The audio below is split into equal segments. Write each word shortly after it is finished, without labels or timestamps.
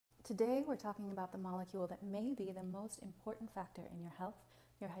Today we're talking about the molecule that may be the most important factor in your health,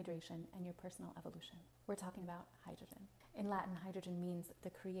 your hydration, and your personal evolution. We're talking about hydrogen. In Latin, hydrogen means the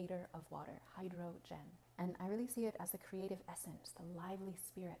creator of water, hydrogen. And I really see it as the creative essence, the lively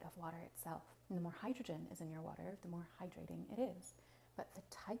spirit of water itself. And the more hydrogen is in your water, the more hydrating it is. But the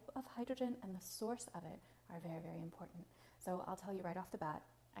type of hydrogen and the source of it are very, very important. So I'll tell you right off the bat,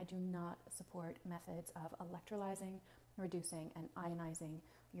 I do not support methods of electrolyzing, reducing, and ionizing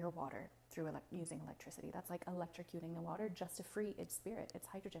your water through using electricity. That's like electrocuting the water just to free its spirit, its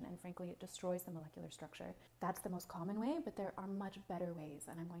hydrogen, and frankly, it destroys the molecular structure. That's the most common way, but there are much better ways,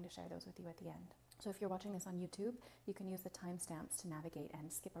 and I'm going to share those with you at the end. So if you're watching this on YouTube, you can use the timestamps to navigate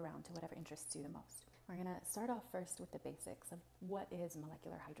and skip around to whatever interests you the most. We're going to start off first with the basics of what is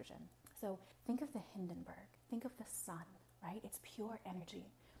molecular hydrogen. So think of the Hindenburg, think of the sun, right? It's pure energy.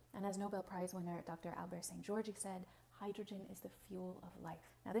 And as Nobel Prize winner Dr. Albert St. Georgi said, hydrogen is the fuel of life.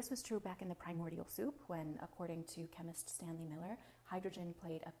 Now, this was true back in the primordial soup when, according to chemist Stanley Miller, hydrogen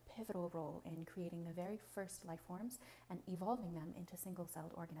played a pivotal role in creating the very first life forms and evolving them into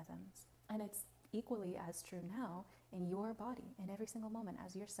single-celled organisms. And it's equally as true now in your body, in every single moment,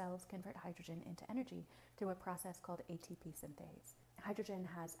 as your cells convert hydrogen into energy through a process called ATP synthase. Hydrogen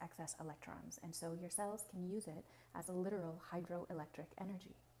has excess electrons, and so your cells can use it as a literal hydroelectric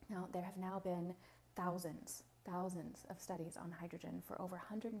energy. Now, there have now been thousands of studies on hydrogen for over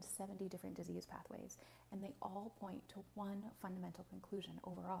 170 different disease pathways, and they all point to one fundamental conclusion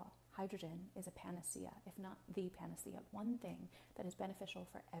overall. Hydrogen is a panacea, if not the panacea, one thing that is beneficial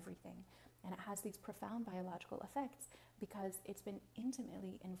for everything. And it has these profound biological effects because it's been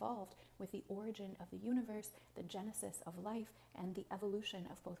intimately involved with the origin of the universe, the genesis of life, and the evolution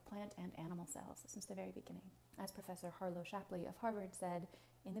of both plant and animal cells since the very beginning. As Professor Harlow Shapley of Harvard said,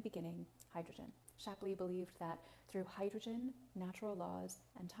 in the beginning, hydrogen. Shapley believed that through hydrogen, natural laws,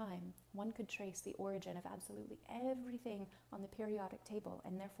 and time, one could trace the origin of absolutely everything on the periodic table,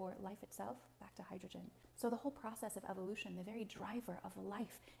 and therefore life itself back to hydrogen. So the whole process of evolution, the very driver of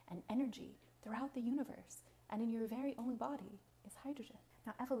life and energy throughout the universe and in your very own body, is hydrogen.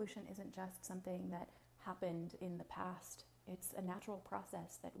 Now, evolution isn't just something that happened in the past. It's a natural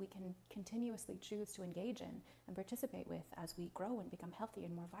process that we can continuously choose to engage in and participate with as we grow and become healthy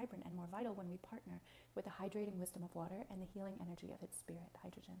and more vibrant and more vital when we partner with the hydrating wisdom of water and the healing energy of its spirit,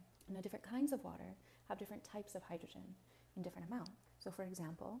 hydrogen. And the different kinds of water have different types of hydrogen in different amounts. So for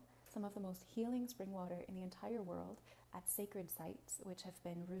example, some of the most healing spring water in the entire world at sacred sites, which have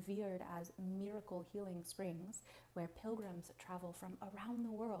been revered as miracle healing springs, where pilgrims travel from around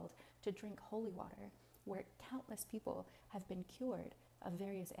the world to drink holy water, where countless people have been cured of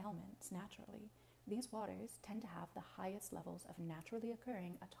various ailments naturally. These waters tend to have the highest levels of naturally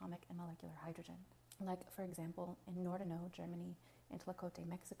occurring atomic and molecular hydrogen. Like, for example, in Nordano, Germany, in Tlacote,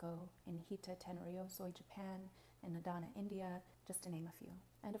 Mexico, in Hita Tenryoso, Japan, in Adana, India, just to name a few.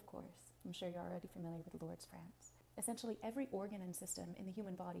 And of course, I'm sure you're already familiar with Lourdes, France. Essentially, every organ and system in the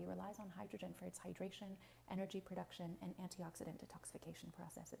human body relies on hydrogen for its hydration, energy production, and antioxidant detoxification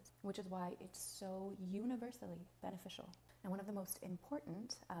processes, which is why it's so universally beneficial. And one of the most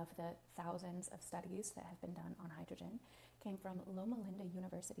important of the thousands of studies that have been done on hydrogen came from Loma Linda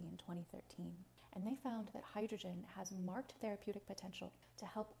University in 2013. And they found that hydrogen has marked therapeutic potential to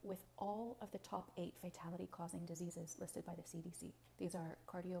help with all of the top 8 fatality-causing diseases listed by the CDC. These are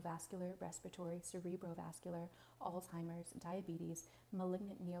cardiovascular, respiratory, cerebrovascular, Alzheimer's, diabetes,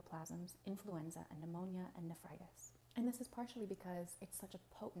 malignant neoplasms, influenza, and pneumonia, and nephritis. And this is partially because it's such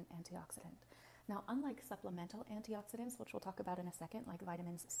a potent antioxidant. Now, unlike supplemental antioxidants, which we'll talk about in a second, like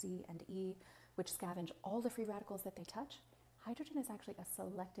vitamins C and E, which scavenge all the free radicals that they touch, hydrogen is actually a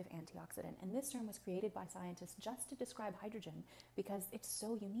selective antioxidant, and this term was created by scientists just to describe hydrogen because it's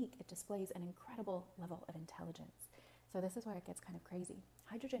so unique. It displays an incredible level of intelligence. So this is where it gets kind of crazy.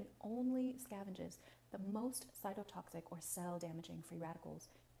 Hydrogen only scavenges the most cytotoxic or cell-damaging free radicals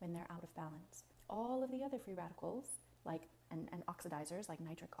when they're out of balance. All of the other free radicals, like and oxidizers like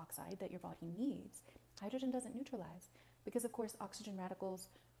nitric oxide that your body needs, hydrogen doesn't neutralize because, of course, oxygen radicals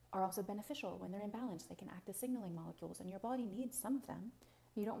are also beneficial when they're in balance. They can act as signaling molecules, and your body needs some of them.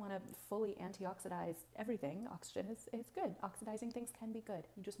 You don't want to fully antioxidize everything. Oxygen is good. Oxidizing things can be good.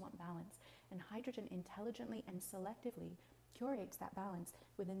 You just want balance. And hydrogen intelligently and selectively curates that balance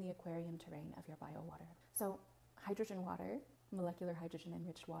within the aquarium terrain of your biowater. So hydrogen water, molecular hydrogen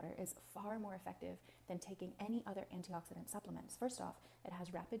enriched water, is far more effective than taking any other antioxidant supplements. First off, it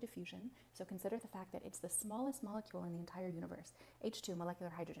has rapid diffusion, so consider the fact that it's the smallest molecule in the entire universe. H2, molecular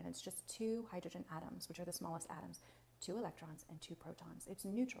hydrogen, it's just 2 hydrogen atoms, which are the smallest atoms. 2 electrons and 2 protons. It's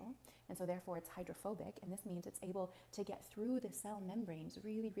neutral, and so therefore it's hydrophobic, and this means it's able to get through the cell membranes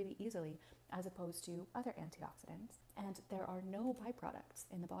really, really easily, as opposed to other antioxidants, and there are no byproducts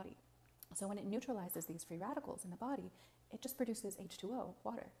in the body. So when it neutralizes these free radicals in the body, it just produces H2O,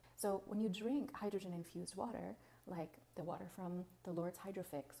 water. So when you drink hydrogen-infused water, like the water from the Lord's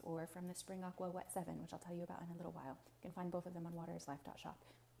Hydrofix or from the Spring Aqua Wet 7, which I'll tell you about in a little while, you can find both of them on waterislife.shop.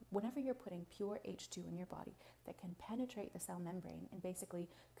 Whenever you're putting pure H2 in your body that can penetrate the cell membrane and basically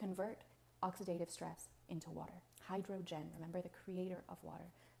convert oxidative stress into water. Hydrogen, remember, the creator of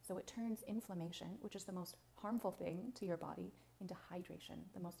water. So it turns inflammation, which is the most harmful thing to your body, into hydration,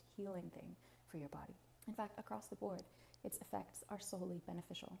 the most healing thing for your body. In fact, across the board, its effects are solely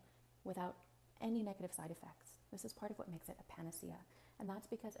beneficial without any negative side effects. This is part of what makes it a panacea. And that's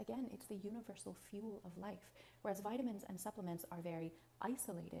because, again, it's the universal fuel of life. Whereas vitamins and supplements are very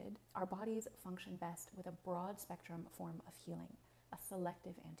isolated, our bodies function best with a broad spectrum form of healing, a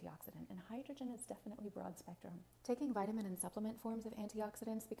selective antioxidant. And hydrogen is definitely broad spectrum. Taking vitamin and supplement forms of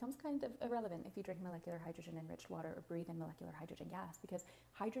antioxidants becomes kind of irrelevant if you drink molecular hydrogen enriched water or breathe in molecular hydrogen gas, because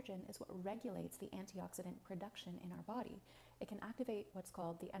hydrogen is what regulates the antioxidant production in our body. It can activate what's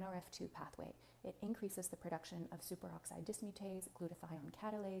called the NRF2 pathway. It increases the production of superoxide dismutase, glutathione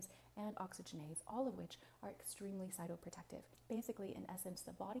catalase, and oxygenase, all of which are extremely cytoprotective. Basically, in essence,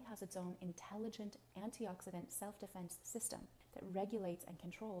 the body has its own intelligent antioxidant self-defense system that regulates and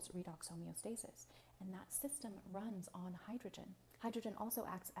controls redox homeostasis, and that system runs on hydrogen. Hydrogen also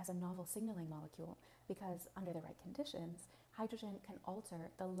acts as a novel signaling molecule because, under the right conditions, hydrogen can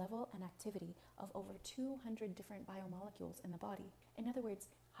alter the level and activity of over 200 different biomolecules in the body. In other words,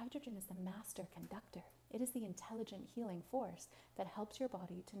 hydrogen is the master conductor. It is the intelligent healing force that helps your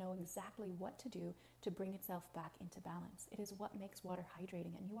body to know exactly what to do to bring itself back into balance. It is what makes water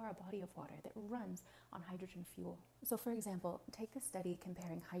hydrating, and you are a body of water that runs on hydrogen fuel. So for example, take a study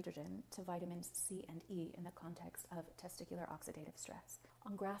comparing hydrogen to vitamins C and E in the context of testicular oxidative stress.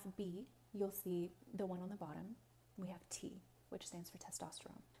 On graph B, you'll see the one on the bottom. We have T, which stands for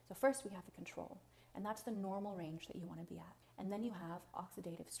testosterone. So first we have the control, and that's the normal range that you want to be at. And then you have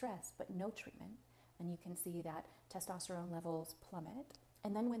oxidative stress, but no treatment. And you can see that testosterone levels plummet.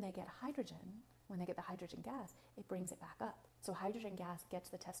 And then when they get hydrogen, when they get the hydrogen gas, it brings it back up. So hydrogen gas gets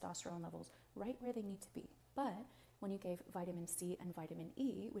the testosterone levels right where they need to be. But when you gave vitamin C and vitamin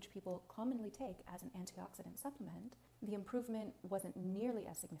E, which people commonly take as an antioxidant supplement, the improvement wasn't nearly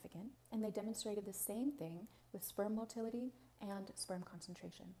as significant. And they demonstrated the same thing with sperm motility and sperm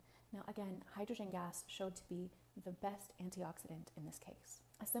concentration. Now again, hydrogen gas showed to be the best antioxidant in this case.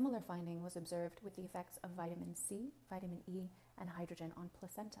 A similar finding was observed with the effects of vitamin C, vitamin E, and hydrogen on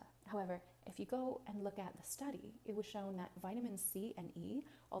placenta. However, if you go and look at the study, it was shown that vitamin C and E,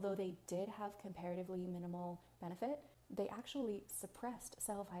 although they did have comparatively minimal benefit, they actually suppressed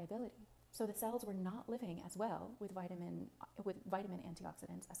cell viability. So the cells were not living as well with vitamin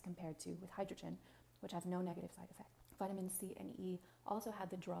antioxidants as compared to with hydrogen, which has no negative side effect. Vitamin C and E also had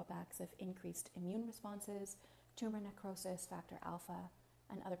the drawbacks of increased immune responses, tumor necrosis, factor alpha,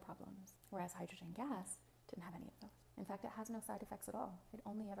 and other problems, whereas hydrogen gas didn't have any of those. In fact, it has no side effects at all. It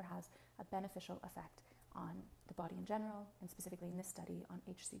only ever has a beneficial effect on the body in general, and specifically in this study on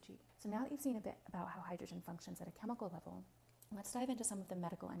HCG. So now that you've seen a bit about how hydrogen functions at a chemical level, let's dive into some of the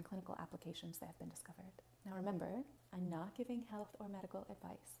medical and clinical applications that have been discovered. Now remember, I'm not giving health or medical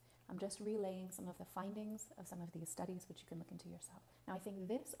advice. I'm just relaying some of the findings of some of these studies, which you can look into yourself. Now I think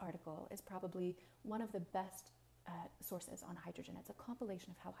this article is probably one of the best sources on hydrogen. It's a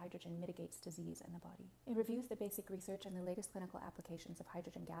compilation of how hydrogen mitigates disease in the body. It reviews the basic research and the latest clinical applications of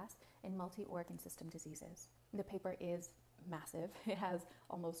hydrogen gas in multi-organ system diseases. The paper is massive. It has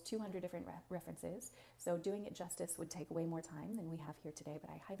almost 200 different references, so doing it justice would take way more time than we have here today,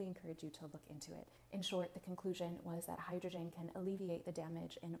 but I highly encourage you to look into it. In short, the conclusion was that hydrogen can alleviate the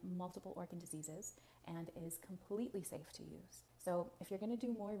damage in multiple organ diseases and is completely safe to use. So if you're going to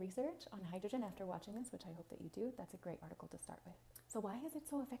do more research on hydrogen after watching this, which I hope that you do, that's a great article to start with. So why is it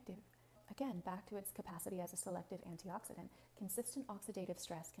so effective? Again, back to its capacity as a selective antioxidant, consistent oxidative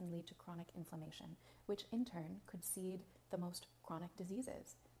stress can lead to chronic inflammation, which in turn could seed the most chronic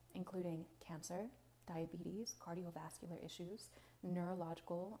diseases, including cancer, diabetes, cardiovascular issues,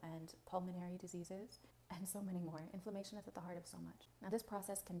 neurological and pulmonary diseases, and so many more. Inflammation is at the heart of so much. Now, this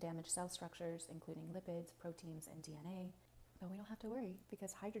process can damage cell structures, including lipids, proteins, and DNA, but we don't have to worry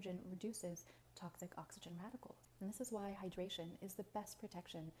because hydrogen reduces toxic oxygen radicals. And this is why hydration is the best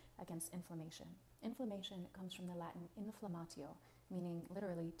protection against inflammation. Inflammation comes from the Latin inflammatio, meaning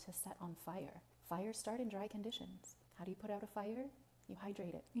literally to set on fire. Fires start in dry conditions. How do you put out a fire? You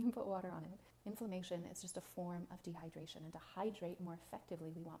hydrate it. You put water on it. Inflammation is just a form of dehydration, and to hydrate more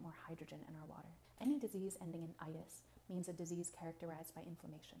effectively, we want more hydrogen in our water. Any disease ending in itis means a disease characterized by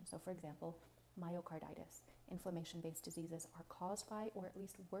inflammation. So for example, myocarditis. Inflammation-based diseases are caused by, or at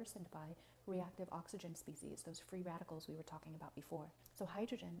least worsened by, reactive oxygen species, those free radicals we were talking about before. So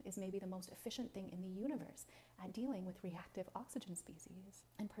hydrogen is maybe the most efficient thing in the universe at dealing with reactive oxygen species.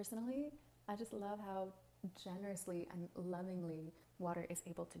 And personally, I just love how generously and lovingly water is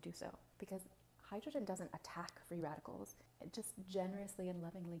able to do so, because hydrogen doesn't attack free radicals. It just generously and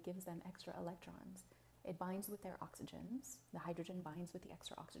lovingly gives them extra electrons. It binds with their oxygens. The hydrogen binds with the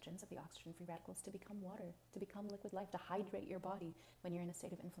extra oxygens of the oxygen-free radicals to become water, to become liquid life, to hydrate your body when you're in a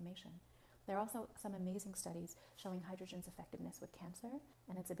state of inflammation. There are also some amazing studies showing hydrogen's effectiveness with cancer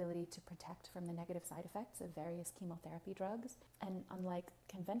and its ability to protect from the negative side effects of various chemotherapy drugs. And unlike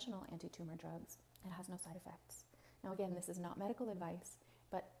conventional anti-tumor drugs, it has no side effects. Now again, this is not medical advice,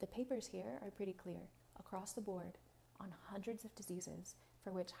 but the papers here are pretty clear across the board on hundreds of diseases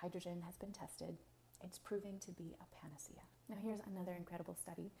for which hydrogen has been tested. It's proving to be a panacea. Now here's another incredible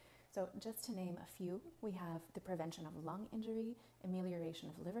study. So just to name a few, we have the prevention of lung injury, amelioration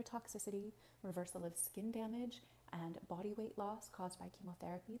of liver toxicity, reversal of skin damage and body weight loss caused by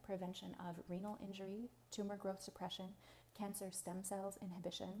chemotherapy, prevention of renal injury, tumor growth suppression, cancer stem cells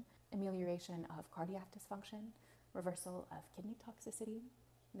inhibition, amelioration of cardiac dysfunction, reversal of kidney toxicity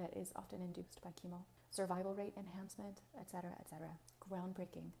that is often induced by chemo, survival rate enhancement, etc., etc.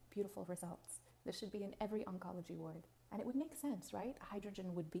 Groundbreaking, beautiful results. This should be in every oncology ward. And it would make sense, right?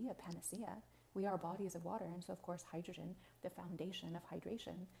 Hydrogen would be a panacea. We are bodies of water, and so of course hydrogen, the foundation of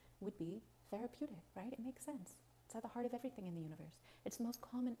hydration, would be therapeutic, right? It makes sense. It's at the heart of everything in the universe. It's the most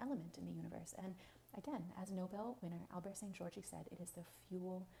common element in the universe. And again, as Nobel winner Albert St. George said, it is the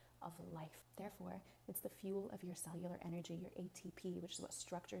fuel of life. Therefore, it's the fuel of your cellular energy, your ATP, which is what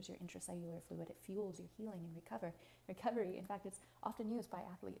structures your intracellular fluid. It fuels your healing and recovery. In fact, it's often used by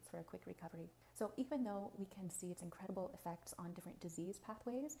athletes for a quick recovery. So even though we can see its incredible effects on different disease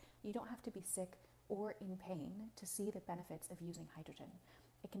pathways, you don't have to be sick or in pain to see the benefits of using hydrogen.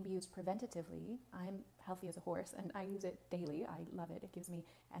 It can be used preventatively. I'm healthy as a horse and I use it daily. I love it. It gives me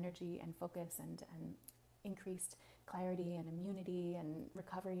energy and focus and increased clarity and immunity and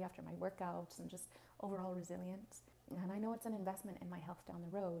recovery after my workouts and just overall resilience. And I know it's an investment in my health down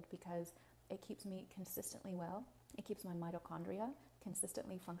the road because it keeps me consistently well. It keeps my mitochondria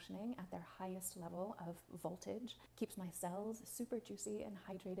consistently functioning at their highest level of voltage, keeps my cells super juicy and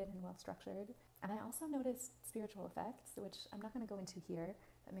hydrated and well structured. And I also notice spiritual effects, which I'm not going to go into here,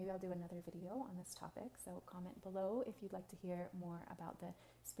 but maybe I'll do another video on this topic. So comment below if you'd like to hear more about the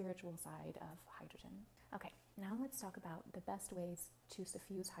spiritual side of hydrogen. Okay, now let's talk about the best ways to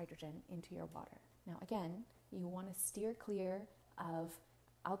suffuse hydrogen into your water. Now again, you want to steer clear of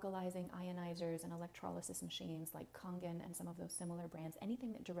alkalizing ionizers and electrolysis machines like Kangen and some of those similar brands,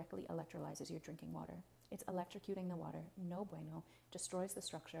 anything that directly electrolyzes your drinking water. It's electrocuting the water, no bueno, destroys the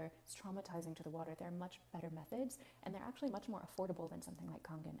structure, it's traumatizing to the water. There are much better methods, and they're actually much more affordable than something like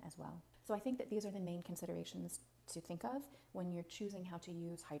Kangen as well. So I think that these are the main considerations to think of when you're choosing how to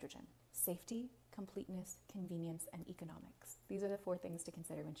use hydrogen. Safety, completeness, convenience, and economics. These are the 4 things to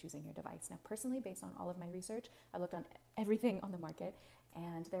consider when choosing your device. Now, personally, based on all of my research, I looked on everything on the market,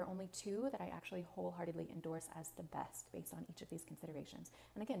 and there are only 2 that I actually wholeheartedly endorse as the best based on each of these considerations.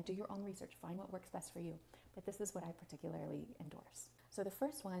 And again, do your own research, find what works best for you, but this is what I particularly endorse. So the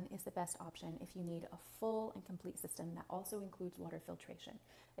first one is the best option if you need a full and complete system that also includes water filtration.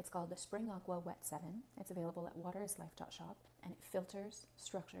 It's called the Spring Aqua Wet 7. It's available at waterislife.shop, and it filters,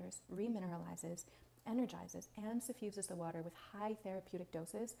 structures, remineralizes, energizes, and suffuses the water with high therapeutic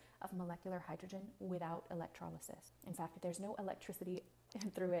doses of molecular hydrogen without electrolysis. In fact, there's no electricity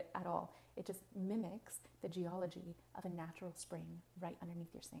through it at all. It just mimics the geology of a natural spring right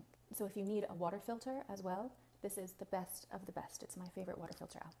underneath your sink. So if you need a water filter as well, this is the best of the best. It's my favorite water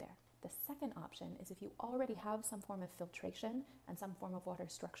filter out there. The second option is if you already have some form of filtration and some form of water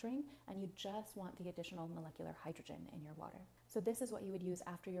structuring, and you just want the additional molecular hydrogen in your water. So this is what you would use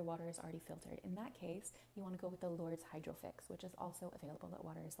after your water is already filtered. In that case, you want to go with the Lourdes Hydrofix, which is also available at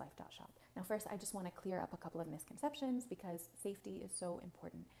waterislife.shop. Now first, I just want to clear up a couple of misconceptions because safety is so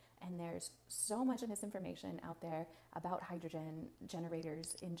important. And there's so much misinformation out there about hydrogen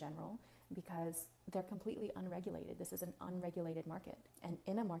generators in general, because they're completely unregulated. This is an unregulated market. And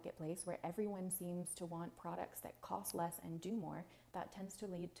in a marketplace where everyone seems to want products that cost less and do more, that tends to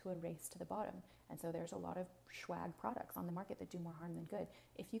lead to a race to the bottom. And so there's a lot of swag products on the market that do more harm than good.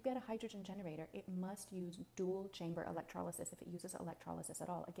 If you get a hydrogen generator, it must use dual chamber electrolysis if it uses electrolysis at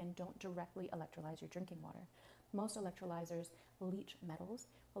all. Again, don't directly electrolyze your drinking water. Most electrolyzers leach metals.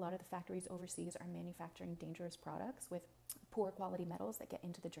 A lot of the factories overseas are manufacturing dangerous products with poor quality metals that get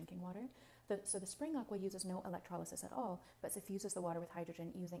into the drinking water. So the Spring Aqua uses no electrolysis at all, but suffuses the water with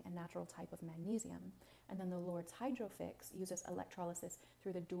hydrogen using a natural type of magnesium. And then the Lord's Hydrofix uses electrolysis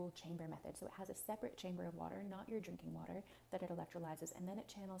through the dual chamber method. So it has a separate chamber of water, not your drinking water, that it electrolyzes, and then it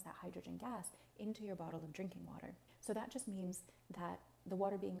channels that hydrogen gas into your bottle of drinking water. So that just means that the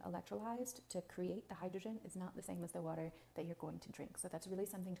water being electrolyzed to create the hydrogen is not the same as the water that you're going to drink. So that's really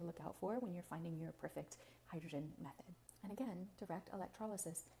something to look out for when you're finding your perfect hydrogen method. And again, direct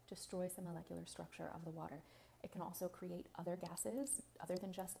electrolysis destroys the molecular structure of the water. It can also create other gases other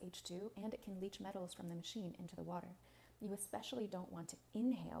than just H2, and it can leach metals from the machine into the water. You especially don't want to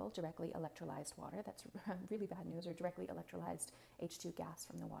inhale directly electrolyzed water. That's really bad news, or directly electrolyzed H2 gas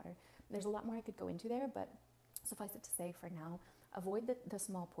from the water. There's a lot more I could go into there, but suffice it to say for now, avoid the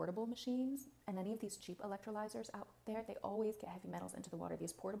small portable machines and any of these cheap electrolyzers out there. They always get heavy metals into the water.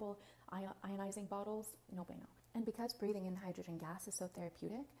 These portable ionizing bottles, no bueno. And because breathing in hydrogen gas is so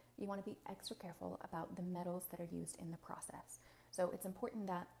therapeutic, you want to be extra careful about the metals that are used in the process. So it's important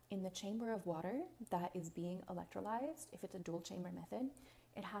that in the chamber of water that is being electrolyzed, if it's a dual chamber method,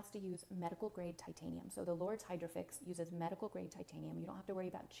 it has to use medical grade titanium. So the Lord's Hydrofix uses medical grade titanium. You don't have to worry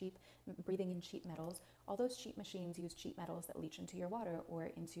about breathing in cheap metals. All those cheap machines use cheap metals that leach into your water or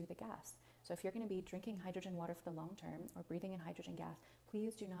into the gas. So if you're going to be drinking hydrogen water for the long term or breathing in hydrogen gas,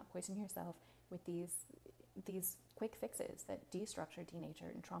 please do not poison yourself with these quick fixes that destructure,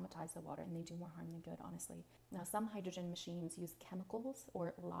 denature, and traumatize the water, and they do more harm than good, honestly. Now, some hydrogen machines use chemicals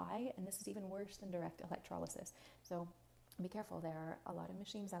or lye, and this is even worse than direct electrolysis. So be careful. There are a lot of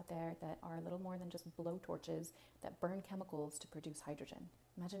machines out there that are a little more than just blow torches that burn chemicals to produce hydrogen.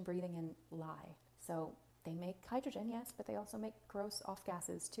 Imagine breathing in lye. So they make hydrogen, yes, but they also make gross off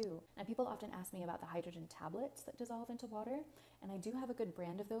gases too. And people often ask me about the hydrogen tablets that dissolve into water, and I do have a good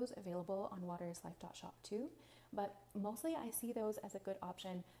brand of those available on waterislife.shop too. But mostly I see those as a good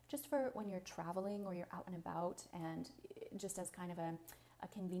option just for when you're traveling or you're out and about, and just as kind of a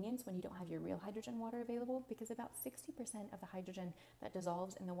convenience when you don't have your real hydrogen water available, because about 60% of the hydrogen that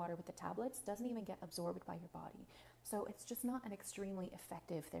dissolves in the water with the tablets doesn't even get absorbed by your body. So it's just not an extremely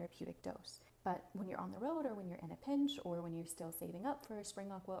effective therapeutic dose. But when you're on the road, or when you're in a pinch, or when you're still saving up for a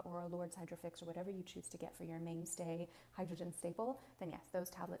Spring Aqua or a Lord's Hydrofix or whatever you choose to get for your mainstay hydrogen staple, then yes, those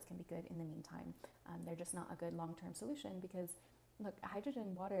tablets can be good in the meantime. They're just not a good long-term solution because, look,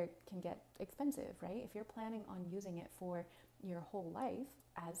 hydrogen water can get expensive, right? If you're planning on using it for your whole life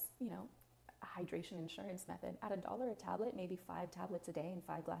as, a hydration insurance method, at $1 a tablet, maybe 5 tablets a day and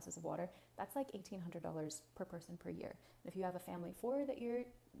 5 glasses of water, that's like $1,800 per person per year. And if you have a family of 4 that you're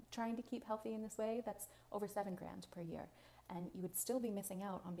trying to keep healthy in this way, that's over $7,000 per year. And you would still be missing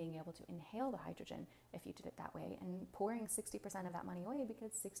out on being able to inhale the hydrogen if you did it that way, and pouring 60% of that money away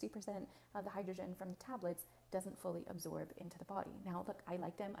because 60% of the hydrogen from the tablets doesn't fully absorb into the body. Now, look, I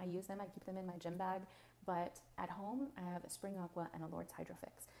like them, I use them, I keep them in my gym bag, but at home I have a Spring Aqua and a Lord's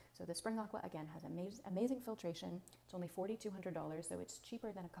Hydrofix. So the Spring Aqua, again, has amazing filtration. It's only $4,200, so it's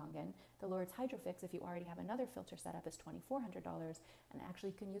cheaper than a Kangen. The Lord's Hydrofix, if you already have another filter set up, is $2,400, and actually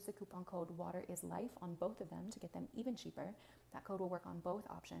you can use the coupon code WATERISLIFE on both of them to get them even cheaper. That code will work on both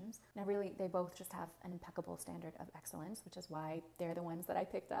options. Now, really, they both just have an impeccable standard of excellence, which is why they're the ones that I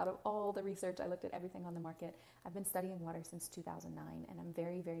picked out of all the research. I looked at everything on the market. I've been studying water since 2009, and I'm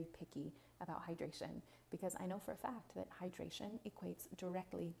very, very picky about hydration because I know for a fact that hydration equates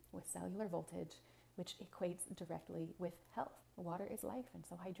directly with cellular voltage, which equates directly with health. Water is life, and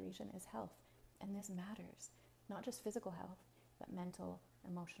so hydration is health. And this matters, not just physical health, but mental,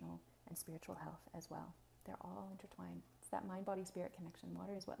 emotional, and spiritual health as well. They're all intertwined. It's that mind-body-spirit connection.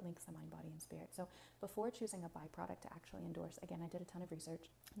 Water is what links the mind, body, and spirit. So before choosing a byproduct to actually endorse, again, I did a ton of research,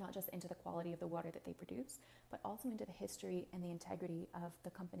 not just into the quality of the water that they produce, but also into the history and the integrity of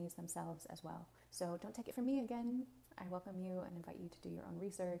the companies themselves as well. So don't take it from me again. I welcome you and invite you to do your own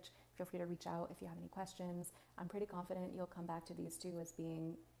research. Feel free to reach out if you have any questions. I'm pretty confident you'll come back to these two as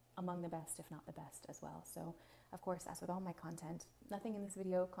being among the best, if not the best as well. So, of course, as with all my content, nothing in this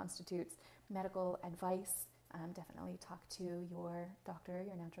video constitutes medical advice. definitely talk to your doctor,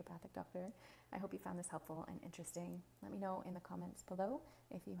 your naturopathic doctor. I hope you found this helpful and interesting. Let me know in the comments below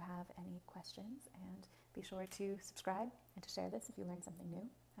if you have any questions, and be sure to subscribe and to share this if you learned something new.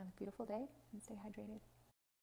 Have a beautiful day and stay hydrated.